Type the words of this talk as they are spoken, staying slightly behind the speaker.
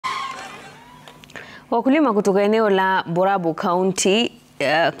Wakulima kutoka eneo la Borabu kaunti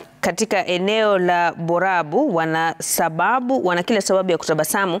katika eneo la Borabu wana kila sababu ya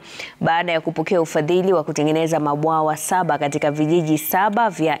kutabasamu baada ya kupokea ufadhili wa kutengeneza mabwawa 7 katika vijiji 7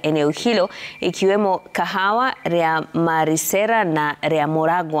 vya eneo hilo, ikiwemo Kahawa, Marisera na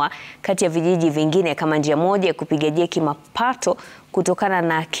Moragwa, kati ya vijiji vingine kama njia moja ya kupiga jeki mapato kutokana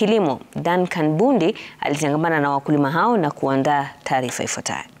na kilimo. Duncan Bundi alitangamana na wakulima hao na kuandaa taarifa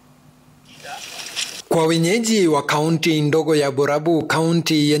ifuatayo. Kwa wenyeji wa kaunti ndogo ya Borabu,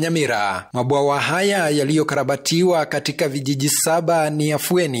 kaunti ya Nyamira, mabwawa haya yaliyokarabatiwa katika vijiji 7 ni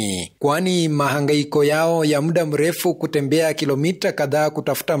afueni, kwani mahangaiko yao ya muda mrefu kutembea kilomita kadhaa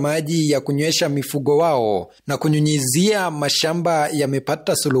kutafuta maji ya kunywesha mifugo wao na kunyunyizia mashamba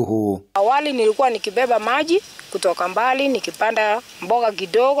yamepata suluhu. Awali nilikuwa nikibeba maji kutoka mbali nikipanda mboga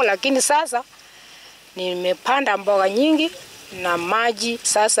kidogo, lakini sasa nimepanda mboga nyingi na maji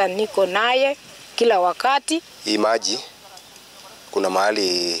sasa niko naye kila wakati. Hii maji kuna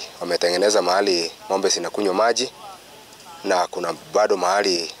mahali wametengeneza mahali ng'ombe zinakunywa maji, na kuna bado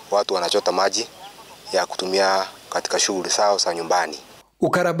mahali watu wanachota maji ya kutumia katika shughuli zao za nyumbani.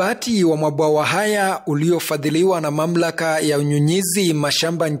 Ukarabati wa mabwawa haya uliofadhiliwa na mamlaka ya unyunyizi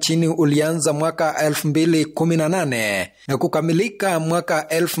mashamba nchini ulianza mwaka 2018 na kukamilika mwaka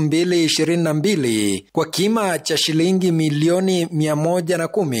 2022 kwa kima cha shilingi milioni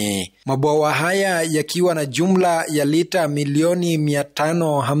 110. Mabwawa haya yakiwa na jumla ya lita milioni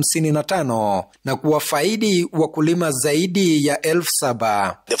 555 na kuwafaidi wakulima zaidi ya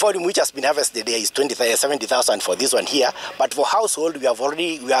 7,000. The volume which has been harvested there is 70,000 for this one here, but for household we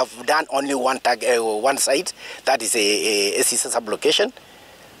have done only one site, that is a sub-location.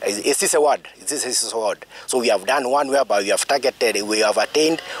 This is a ward. So we have done one whereby we have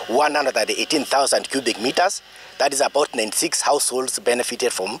attained 118,000 cubic meters. That is about 96 households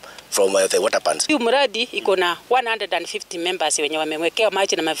benefited from the water pans. Hii mradi iko na 150 members wenye wamewekea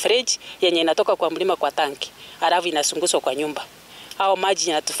maji na mfereji yenye inatoka kwa mlima kwa tanki, alafu inasunguswa kwa nyumba. Hao maji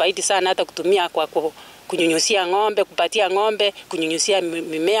yanatufaidi sana hata kutumia kwa kunyunyusia ng'ombe, kupatia ng'ombe, kunyunyusia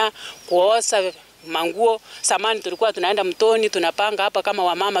mimea, kuosa manguo. Samani tulikuwa tunaenda mtoni, tunapanga hapa kama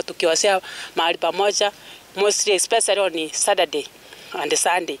wamama tukiosea mahali pamoja, mostly especially on Saturday and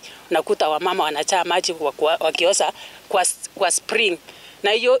Sunday. Unakuta wamama wanachaa maji wakiosa kwa spring,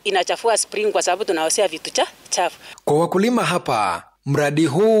 na hiyo inachafua spring kwa sababu tunaosea vitu chafu. Kwa wakulima hapa, mradi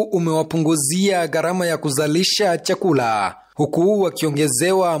huu umewapunguzia gharama ya kuzalisha chakula, huku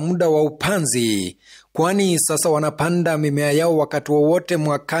wakiongezewa muda wa upanzi, kwani sasa wanapanda mimea yao wakati wowote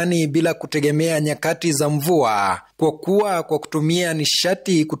mwakani bila kutegemea nyakati za mvua, kwa kutumia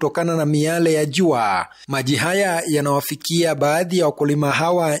nishati kutokana na miale ya jua. Maji haya yanawafikia baadhi ya wakulima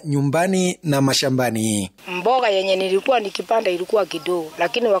hawa nyumbani na mashambani. Mboga yenye nilikuwa nikipanda ilikuwa kidogo,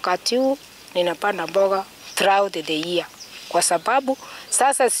 lakini wakati huu ninapanda mboga throughout the year, kwa sababu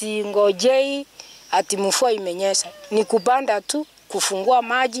sasa singojei ati mvua imenyesha, ni kupanda tu, kufungua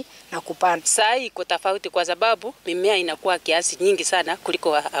maji na kupanda. Saa hii iko tofauti kwa sababu mimea inakuwa kiasi nyingi sana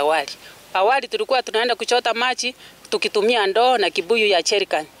kuliko awali. Awali tulikuwa tunaenda kuchota maji tukitumia ndoo na kibuyu ya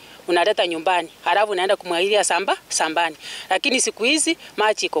jerrycan, unaleta nyumbani, halafu unaenda kumwagilia sambani. Lakini siku hizi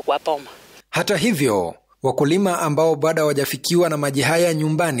maji iko kwa poma. Hata hivyo, wakulima ambao bado hawajafikiwa na maji haya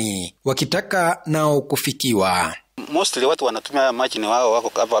nyumbani wakitaka nao kufikiwa. Mostly watu wanatumia maji ni wao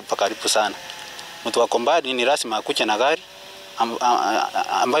wako hapa karibu sana. Mtu wako mbali ni lazima akuche na gari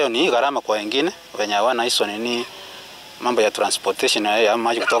ambayo ni gharama kwa wengine wenye hawana hizo nini mambo ya transportation ya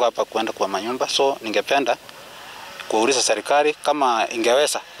maji kutoka hapa kwenda kwa manyumba. So ningependa kuuliza serikali kama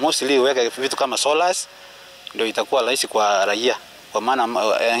ingeweza mostly iweke vitu kama solars, ndio itakuwa rahisi kwa raia, kwa maana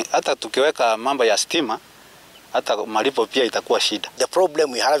hata tukiweka mambo ya stima hata malipo pia itakuwa shida. The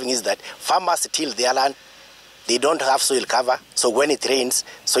problem we are having is that farmers till their land, they don't have soil cover, so when it rains,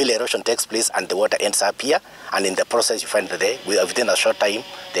 soil erosion takes place and the water ends up here, and in the process you find that within a short time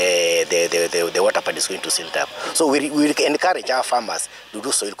the water pad is going to silt up. So we encourage our farmers to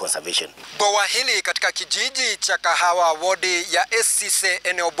do soil conservation. Bwawa hili katika kijiji cha Kahawa, wodi ya SCC,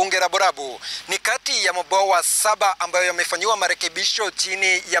 eneo bunge la Borabu, ni kati ya mabwawa 7 ambayo yamefanyiwa marekebisho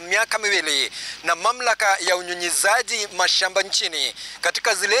chini ya miaka 2 na mamlaka ya unyunyizaji mashamba nchini,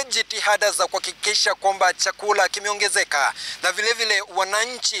 katika zile jitihada za kuhakikisha kwamba chakula kimeongezeka na vile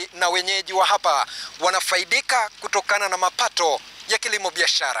wananchi na wenyeji wa hapa wanafaidika kutokana na mapato ya kilimo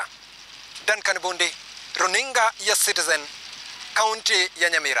biashara. Duncan Bundi, runinga ya Citizen, kaunti ya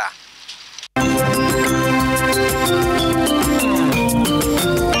Nyamira.